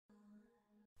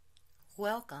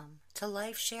Welcome to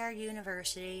LifeShare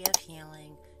University of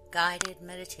Healing Guided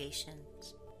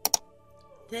Meditations.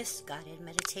 This guided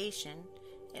meditation,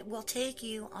 it will take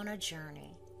you on a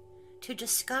journey to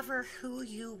discover who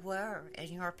you were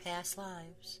in your past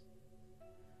lives.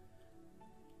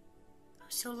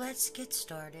 So let's get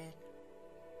started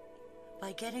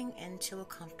by getting into a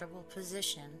comfortable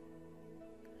position,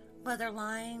 whether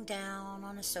lying down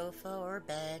on a sofa or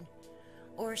bed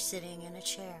or sitting in a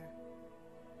chair.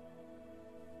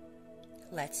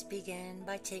 Let's begin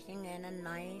by taking in a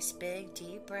nice big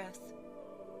deep breath.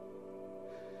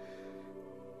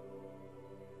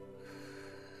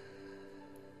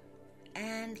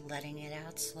 And letting it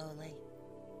out slowly.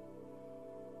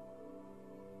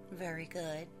 Very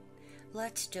good.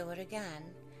 Let's do it again.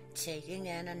 Taking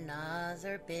in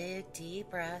another big deep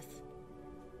breath.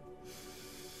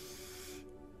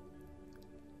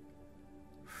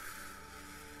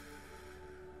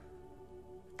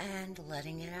 And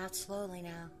letting it out slowly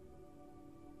now.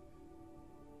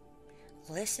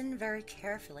 Listen very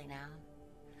carefully now.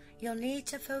 You'll need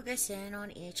to focus in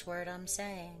on each word I'm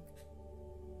saying.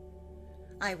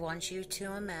 I want you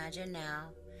to imagine now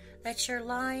that you're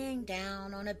lying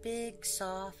down on a big,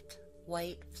 soft,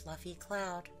 white, fluffy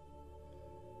cloud.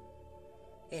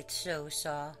 It's so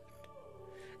soft.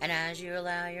 And as you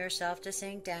allow yourself to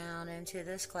sink down into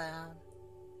this cloud,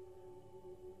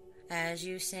 as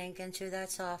you sink into that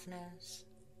softness,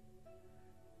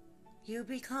 you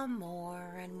become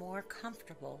more and more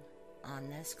comfortable on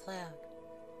this cloud.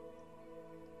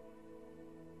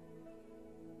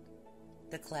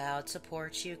 The cloud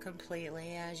supports you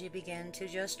completely as you begin to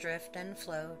just drift and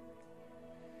float,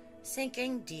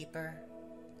 sinking deeper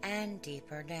and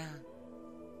deeper down.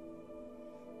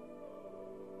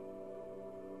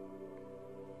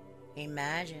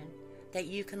 Imagine that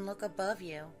you can look above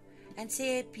you and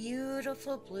see a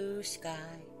beautiful blue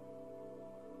sky.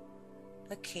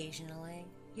 Occasionally,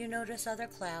 you notice other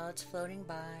clouds floating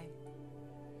by,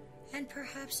 and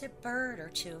perhaps a bird or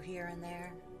two here and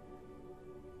there.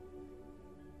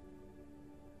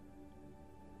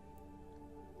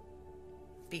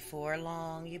 Before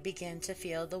long, you begin to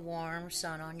feel the warm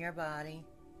sun on your body,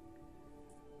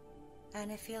 and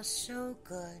it feels so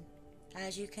good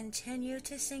as you continue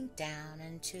to sink down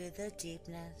into the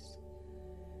deepness,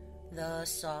 the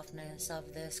softness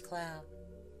of this cloud.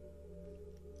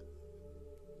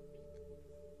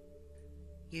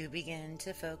 You begin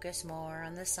to focus more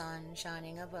on the sun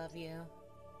shining above you.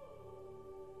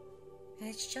 And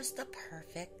it's just the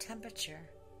perfect temperature.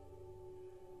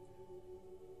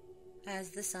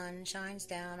 As the sun shines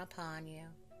down upon you,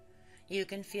 you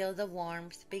can feel the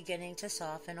warmth beginning to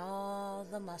soften all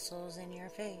the muscles in your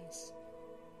face,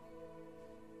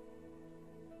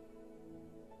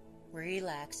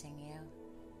 relaxing you.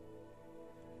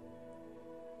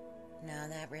 Now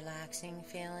that relaxing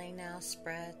feeling now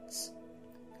spreads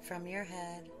from your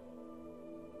head,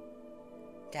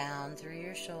 down through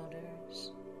your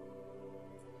shoulders,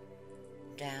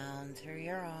 down through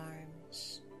your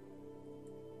arms,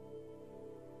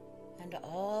 and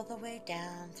all the way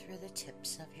down through the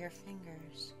tips of your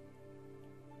fingers.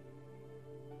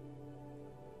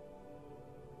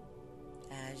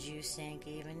 As you sink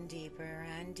even deeper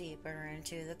and deeper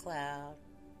into the cloud,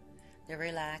 the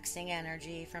relaxing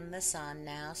energy from the sun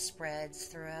now spreads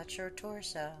throughout your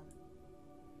torso,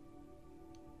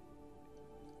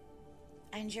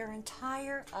 and your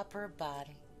entire upper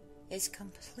body is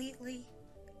completely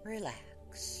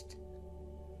relaxed.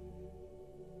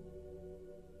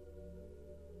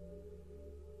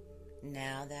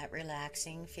 Now that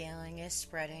relaxing feeling is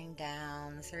spreading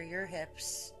down through your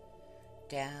hips,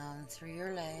 down through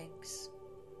your legs,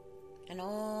 and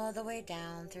all the way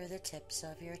down through the tips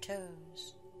of your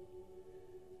toes.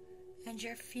 And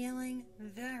you're feeling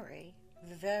very,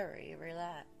 very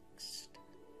relaxed.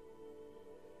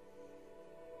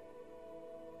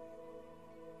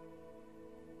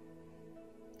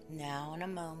 Now in a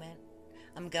moment,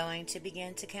 I'm going to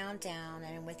begin to count down,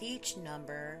 and with each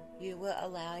number, you will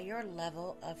allow your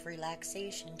level of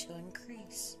relaxation to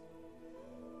increase.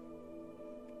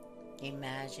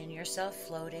 Imagine yourself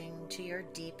floating to your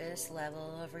deepest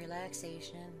level of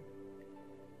relaxation,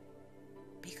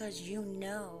 because you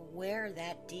know where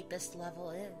that deepest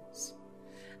level is,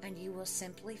 and you will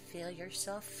simply feel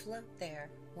yourself float there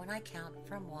when I count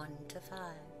from 1 to 5.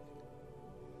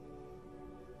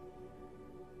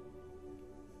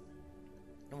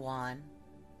 1,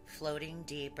 floating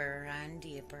deeper and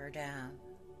deeper down.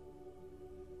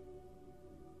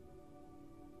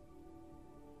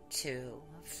 2,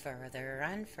 further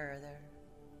and further.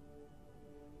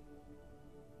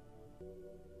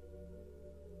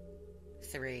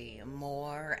 3,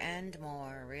 more and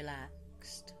more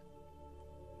relaxed.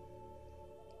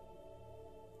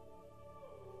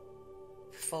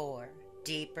 4,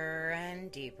 deeper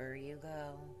and deeper you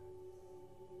go.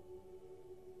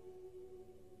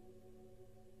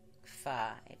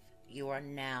 5, you are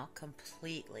now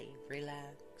completely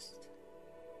relaxed.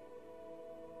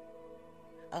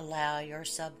 Allow your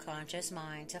subconscious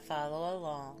mind to follow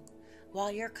along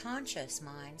while your conscious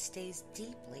mind stays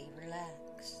deeply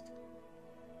relaxed.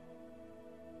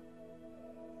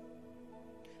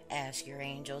 Ask your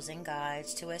angels and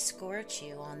guides to escort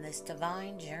you on this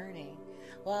divine journey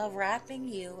while wrapping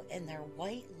you in their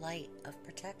white light of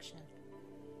protection.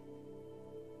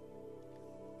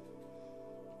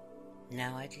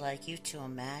 Now I'd like you to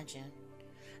imagine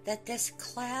that this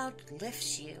cloud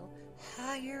lifts you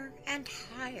higher and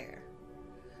higher,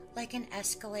 like an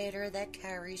escalator that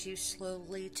carries you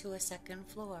slowly to a second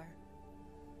floor,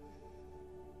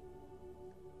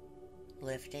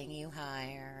 lifting you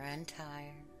higher and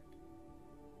higher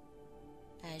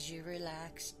as you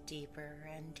relax deeper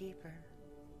and deeper.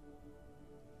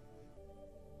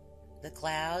 The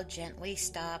cloud gently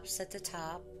stops at the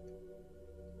top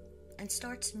and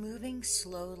starts moving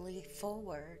slowly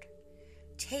forward,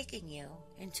 taking you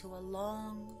into a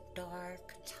long,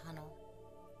 dark tunnel.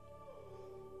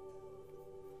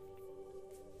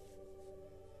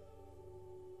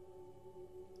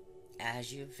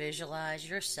 As you visualize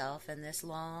yourself in this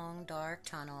long, dark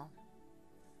tunnel,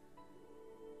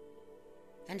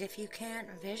 and if you can't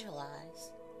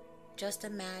visualize, just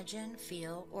imagine,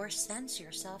 feel, or sense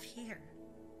yourself here.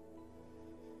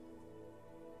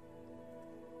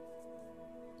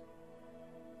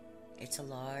 It's a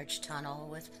large tunnel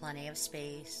with plenty of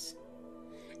space,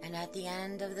 and at the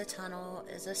end of the tunnel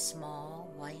is a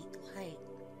small white light.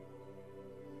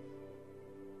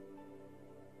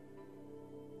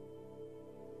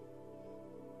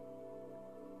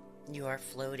 You are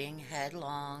floating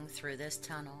headlong through this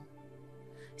tunnel,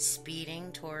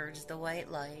 speeding towards the white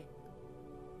light.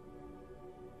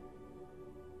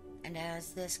 And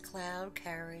as this cloud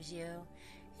carries you,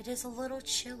 it is a little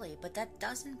chilly, but that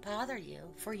doesn't bother you,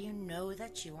 for you know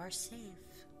that you are safe.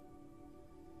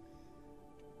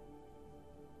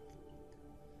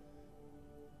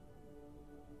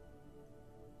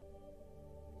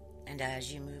 And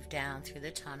as you move down through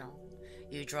the tunnel,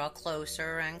 you draw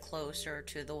closer and closer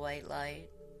to the white light.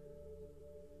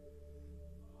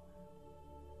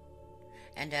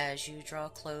 And as you draw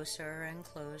closer and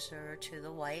closer to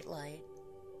the white light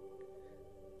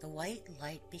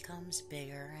becomes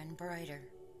bigger and brighter.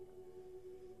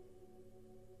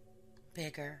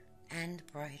 Bigger and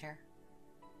brighter.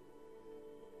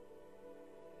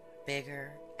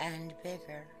 Bigger and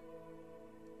bigger.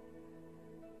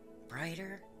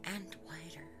 Brighter and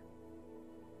whiter.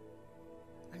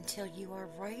 Until you are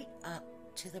right up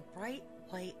to the bright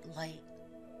white light.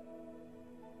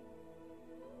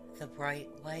 The bright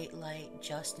white light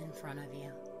just in front of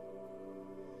you.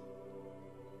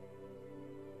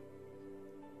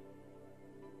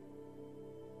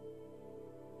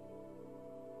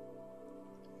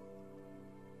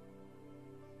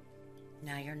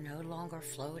 Now you're no longer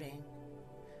floating,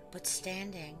 but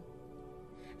standing,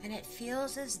 and it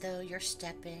feels as though you're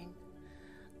stepping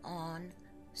on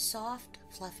soft,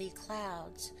 fluffy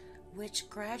clouds which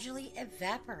gradually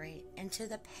evaporate into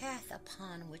the path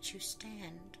upon which you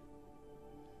stand.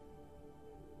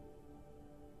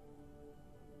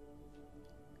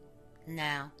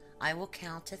 Now, I will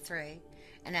count to 3,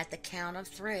 and at the count of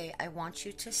 3, I want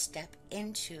you to step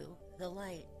into the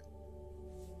light.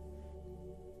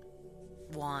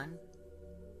 1,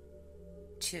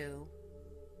 2,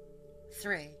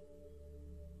 3.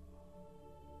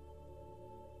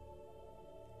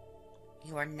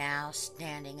 You are now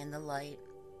standing in the light.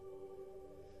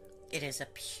 It is a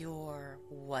pure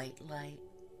white light.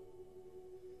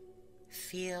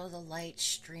 Feel the light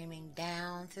streaming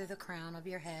down through the crown of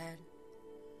your head.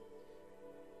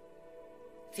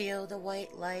 Feel the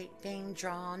white light being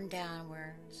drawn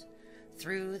downwards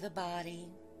through the body,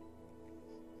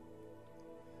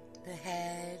 the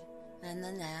head and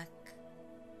the neck,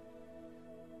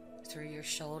 through your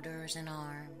shoulders and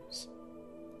arms,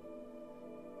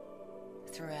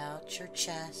 throughout your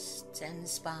chest and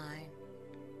spine,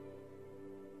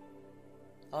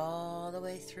 all the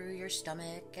way through your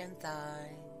stomach and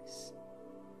thighs,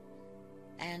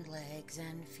 and legs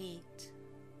and feet.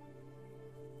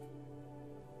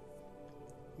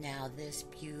 Now this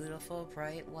beautiful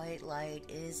bright white light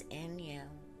is in you.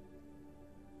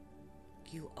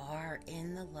 You are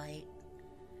in the light,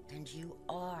 and you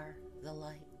are the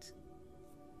light.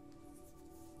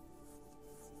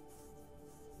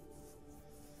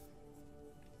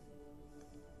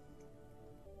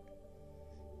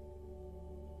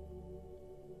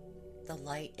 The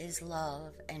light is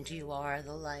love, and you are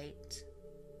the light.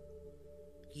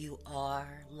 You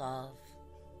are love.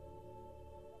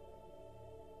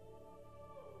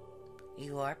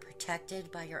 You are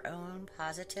protected by your own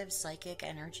positive psychic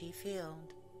energy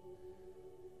field.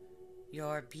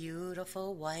 Your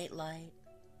beautiful white light.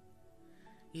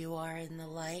 You are in the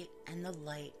light, and the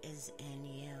light is in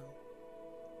you.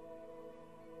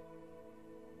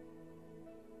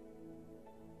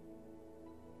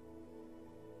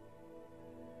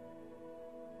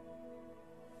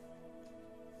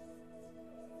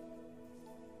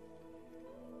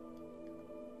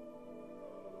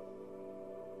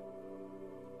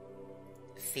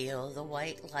 Feel the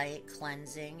white light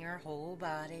cleansing your whole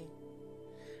body,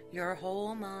 your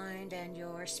whole mind, and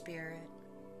your spirit.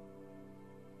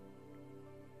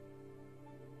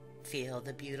 Feel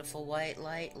the beautiful white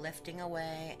light lifting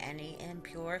away any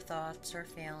impure thoughts or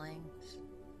feelings.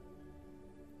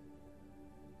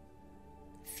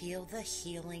 Feel the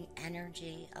healing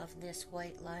energy of this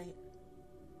white light.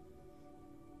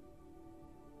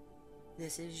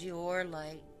 This is your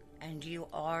light, and you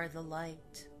are the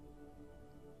light.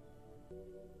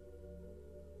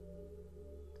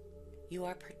 You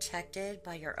are protected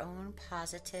by your own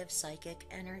positive psychic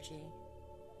energy.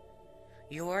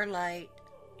 Your light,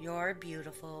 your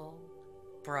beautiful,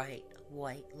 bright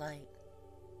white light.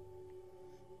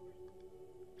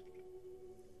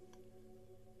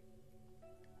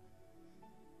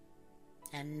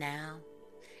 And now,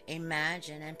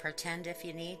 imagine and pretend, if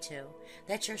you need to,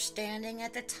 that you're standing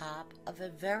at the top of a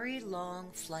very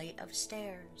long flight of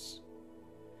stairs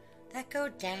that go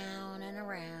down and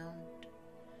around,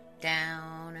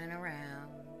 down and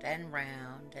around, and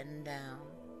round and down.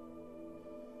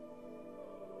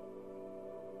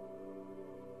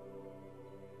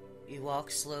 You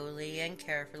walk slowly and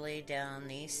carefully down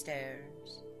these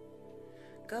stairs,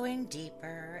 going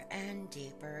deeper and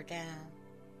deeper down.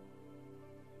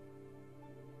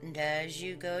 And as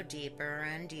you go deeper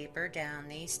and deeper down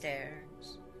these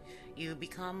stairs, you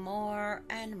become more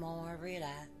and more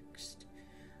relaxed,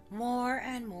 more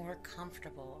and more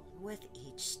comfortable with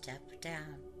each step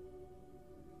down.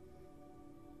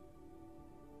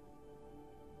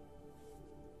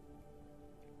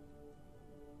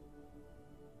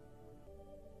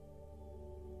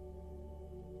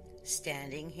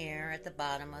 Standing here at the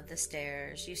bottom of the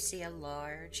stairs, you see a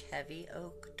large, heavy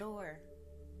oak door.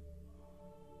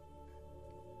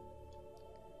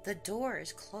 The door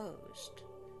is closed,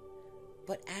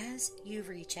 but as you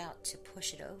reach out to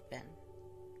push it open,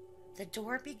 the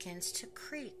door begins to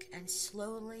creak and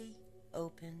slowly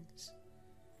opens,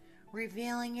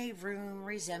 revealing a room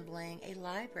resembling a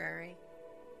library,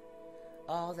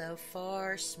 although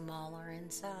far smaller in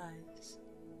size.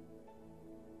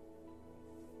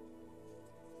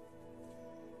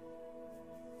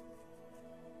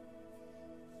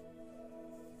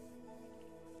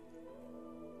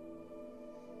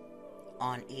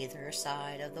 On either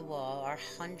side of the wall are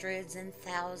hundreds and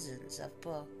thousands of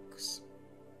books.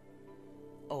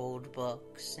 Old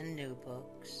books and new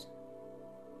books.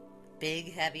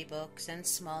 Big heavy books and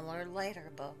smaller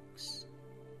lighter books.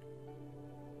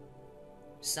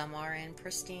 Some are in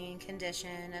pristine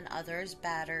condition and others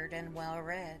battered and well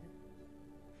read.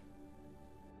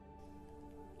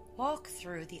 Walk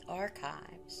through the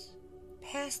archives,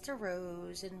 past the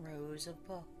rows and rows of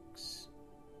books.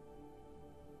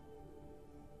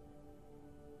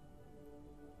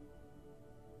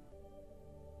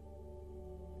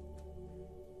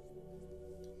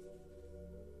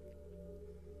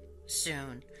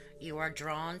 Soon, you are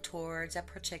drawn towards a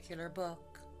particular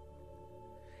book.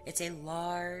 It's a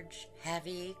large,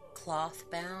 heavy,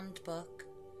 cloth-bound book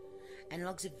and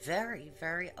looks very,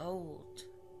 very old.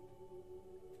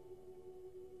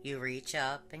 You reach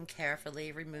up and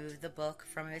carefully remove the book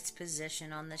from its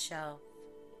position on the shelf,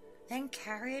 then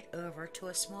carry it over to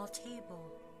a small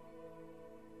table.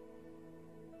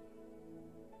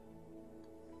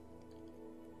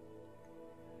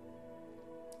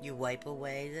 You wipe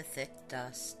away the thick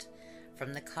dust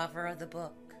from the cover of the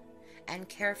book and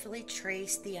carefully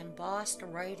trace the embossed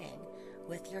writing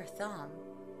with your thumb.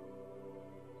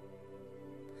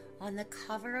 On the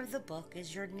cover of the book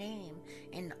is your name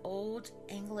in Old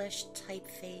English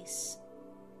typeface.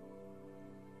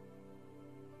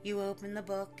 You open the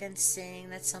book and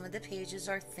seeing that some of the pages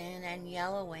are thin and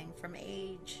yellowing from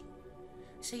age,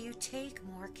 so you take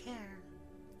more care.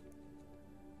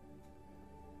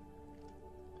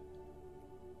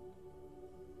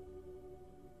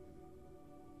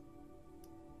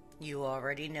 You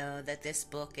already know that this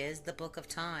book is the book of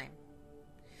time.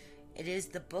 It is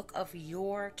the book of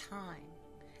your time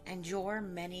and your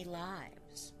many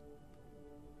lives.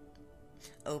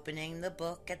 Opening the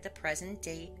book at the present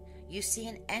date, you see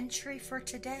an entry for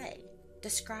today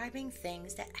describing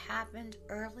things that happened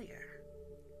earlier.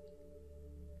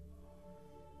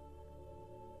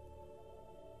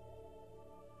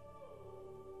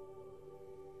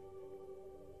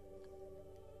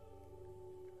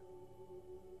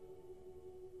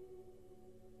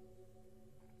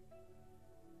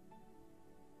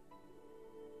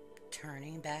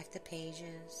 Turning back the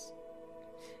pages,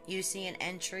 you see an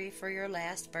entry for your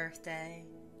last birthday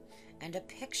and a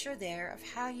picture there of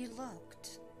how you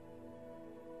looked.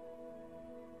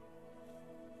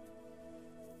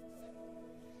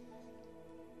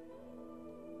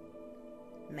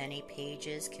 Many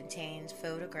pages contain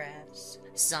photographs,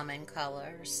 some in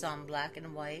color, some black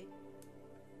and white.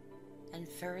 And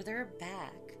further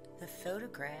back, the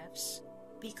photographs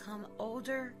become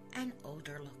older and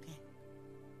older looking.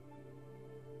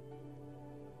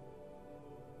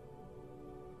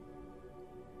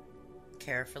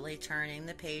 Carefully turning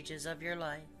the pages of your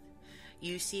life,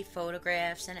 you see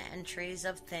photographs and entries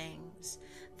of things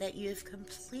that you've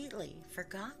completely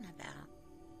forgotten about.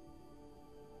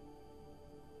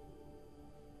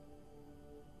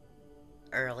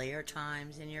 Earlier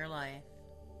times in your life,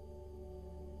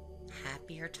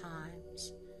 happier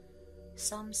times,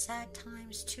 some sad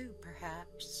times too,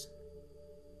 perhaps.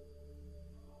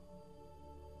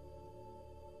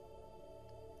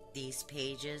 These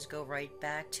pages go right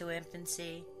back to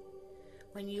infancy,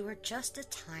 when you were just a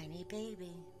tiny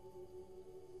baby.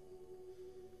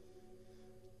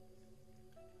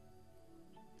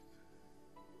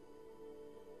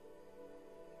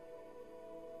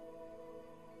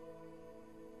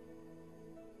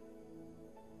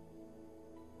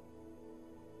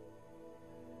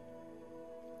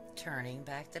 Turning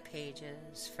back the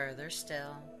pages further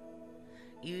still,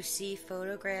 you see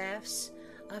photographs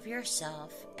of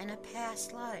yourself in a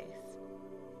past life,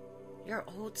 your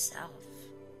old self,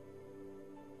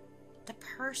 the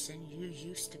person you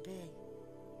used to be.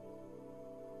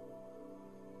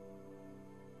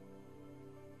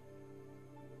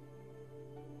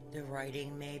 The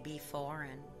writing may be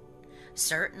foreign.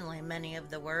 Certainly many of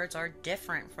the words are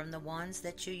different from the ones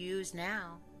that you use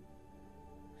now.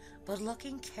 But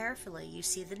looking carefully, you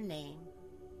see the name,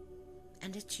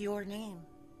 and it's your name.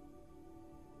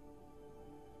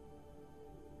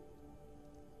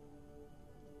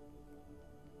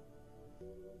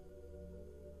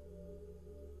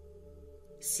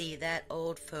 See that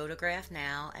old photograph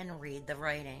now and read the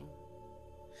writing,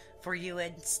 for you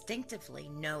instinctively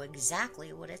know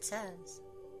exactly what it says.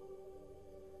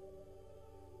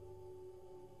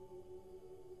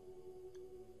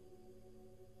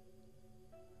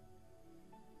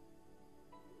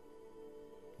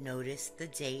 Notice the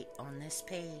date on this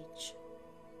page.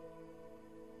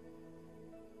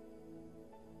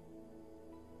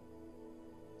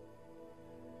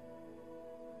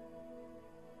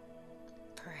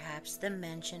 Perhaps the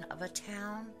mention of a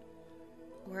town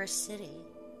or a city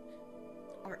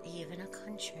or even a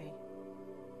country.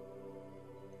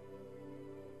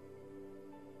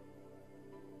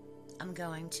 I'm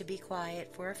going to be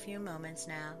quiet for a few moments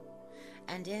now,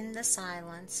 and in the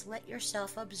silence, let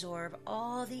yourself absorb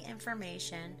all the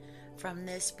information from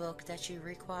this book that you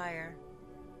require.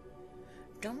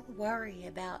 Don't worry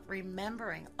about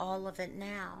remembering all of it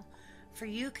now, for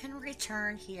you can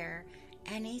return here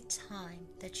any time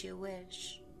that you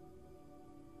wish.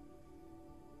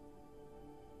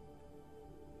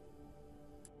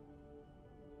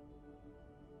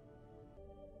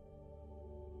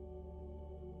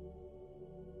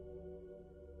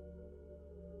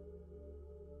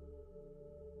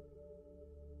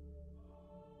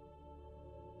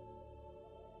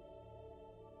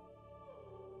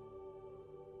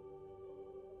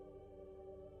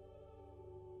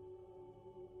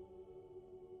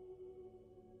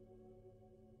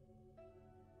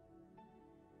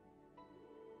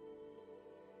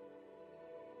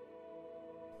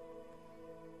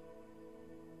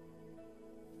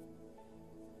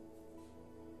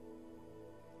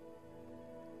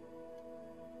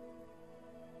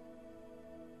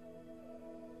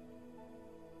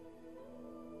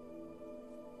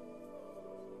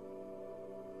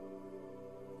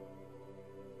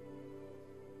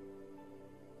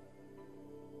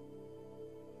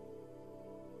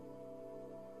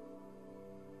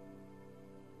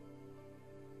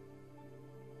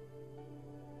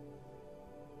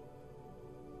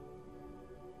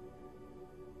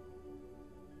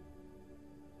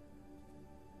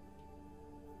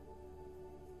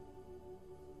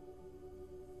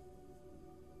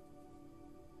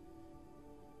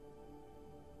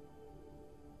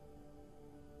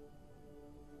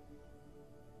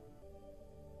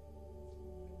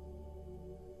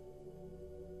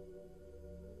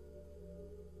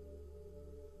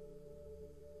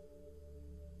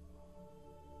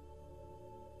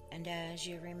 And as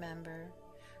you remember,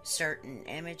 certain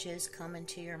images come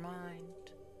into your mind,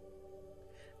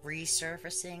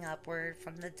 resurfacing upward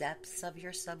from the depths of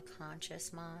your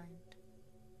subconscious mind.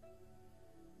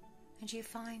 And you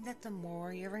find that the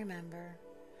more you remember,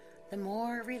 the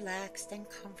more relaxed and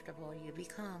comfortable you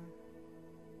become.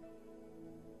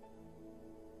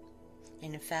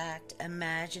 In fact,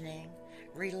 imagining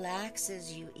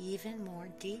relaxes you even more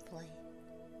deeply.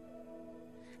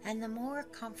 And the more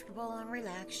comfortable and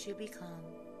relaxed you become,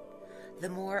 the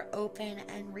more open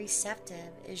and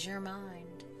receptive is your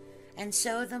mind, and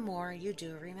so the more you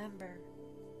do remember.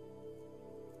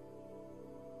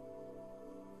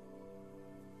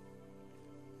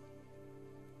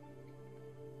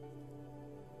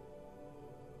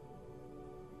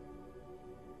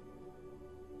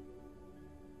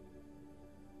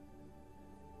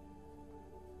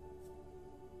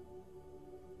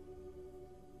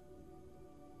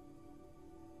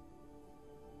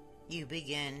 You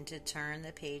begin to turn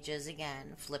the pages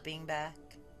again, flipping back,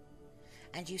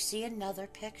 and you see another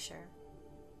picture,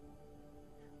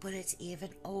 but it's even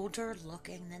older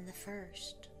looking than the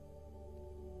first.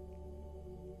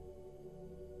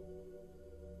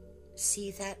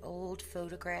 See that old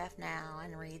photograph now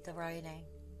and read the writing.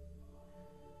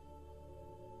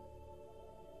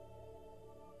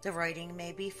 The writing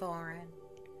may be foreign.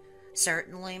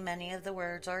 Certainly many of the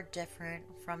words are different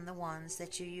from the ones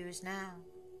that you use now.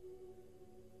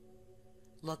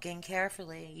 Looking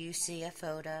carefully, you see a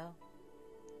photo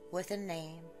with a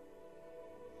name,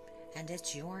 and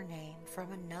it's your name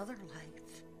from another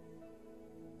life.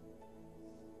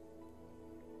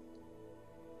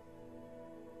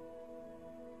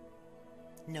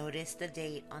 Notice the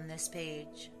date on this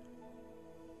page.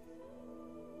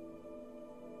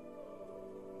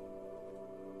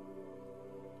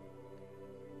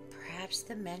 Perhaps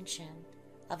the mention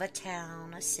of a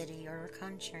town, a city, or a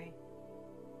country.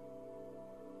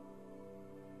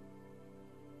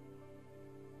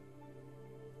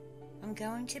 I'm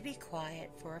going to be quiet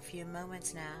for a few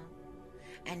moments now,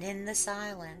 and in the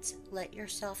silence, let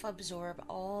yourself absorb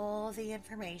all the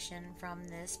information from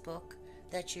this book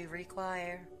that you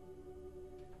require.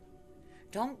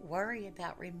 Don't worry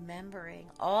about remembering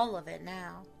all of it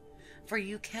now, for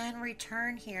you can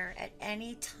return here at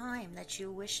any time that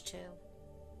you wish to.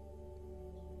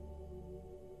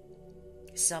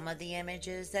 Some of the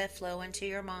images that flow into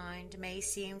your mind may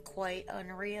seem quite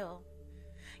unreal.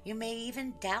 You may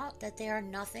even doubt that they are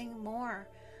nothing more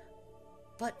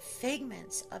but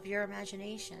figments of your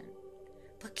imagination.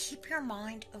 But keep your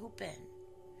mind open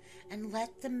and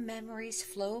let the memories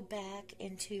flow back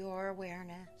into your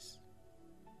awareness.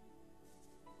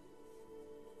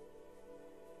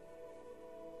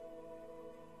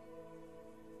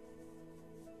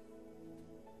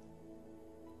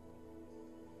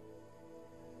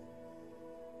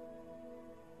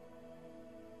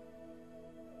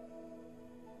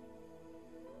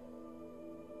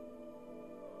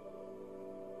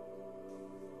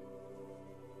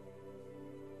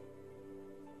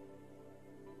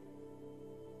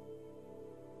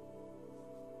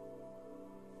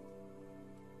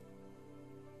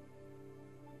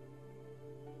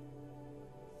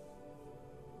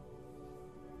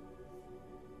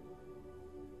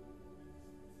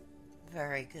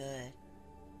 Very good.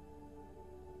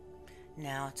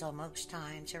 Now it's almost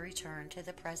time to return to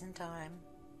the present time.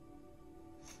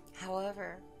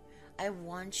 However, I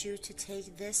want you to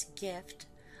take this gift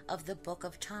of the Book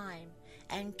of Time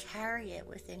and carry it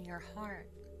within your heart.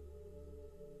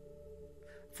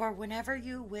 For whenever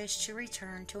you wish to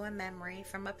return to a memory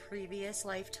from a previous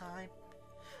lifetime,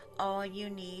 all you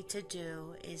need to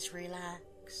do is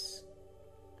relax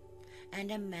and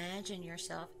imagine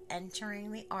yourself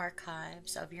entering the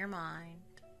archives of your mind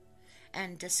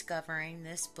and discovering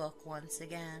this book once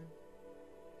again.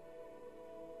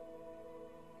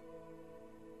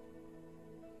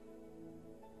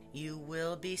 You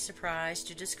will be surprised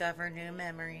to discover new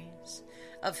memories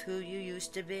of who you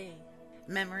used to be,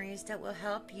 memories that will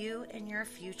help you in your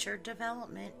future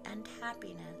development and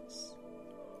happiness.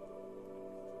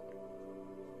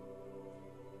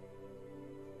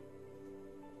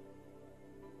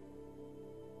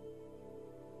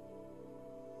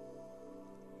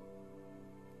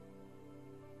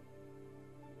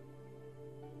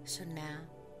 So now,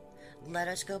 let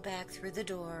us go back through the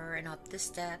door and up the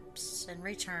steps and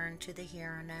return to the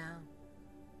here and now,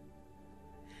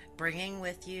 bringing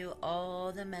with you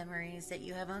all the memories that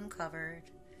you have uncovered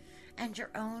and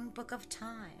your own book of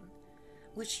time,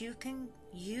 which you can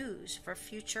use for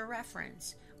future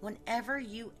reference whenever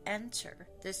you enter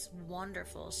this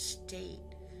wonderful state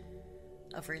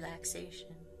of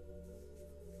relaxation.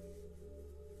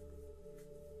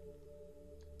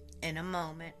 In a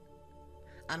moment,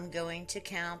 I'm going to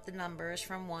count the numbers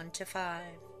from 1 to 5,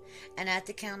 and at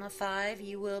the count of 5,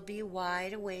 you will be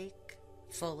wide awake,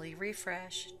 fully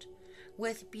refreshed,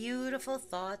 with beautiful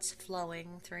thoughts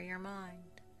flowing through your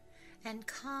mind, and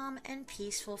calm and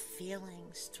peaceful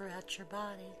feelings throughout your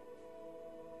body.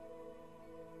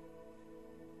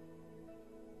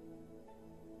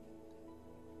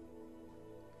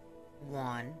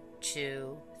 1,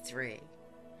 2, 3.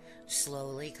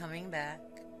 Slowly coming back.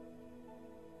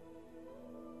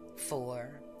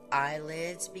 4.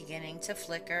 Eyelids beginning to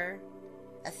flicker,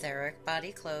 etheric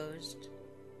body closed.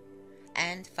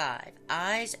 And 5.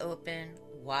 Eyes open,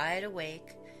 wide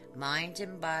awake, mind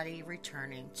and body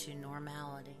returning to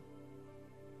normality.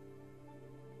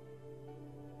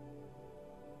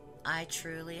 I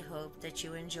truly hope that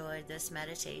you enjoyed this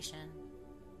meditation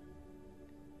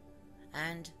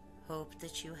and hope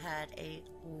that you had a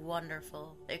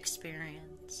wonderful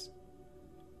experience.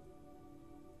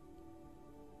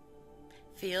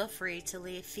 Feel free to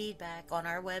leave feedback on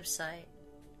our website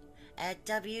at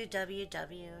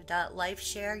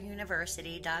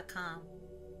www.lifeshareuniversity.com.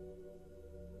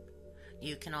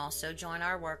 You can also join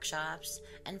our workshops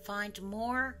and find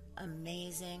more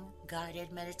amazing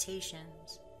guided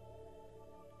meditations.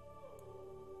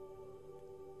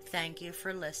 Thank you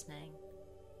for listening.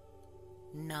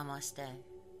 Namaste.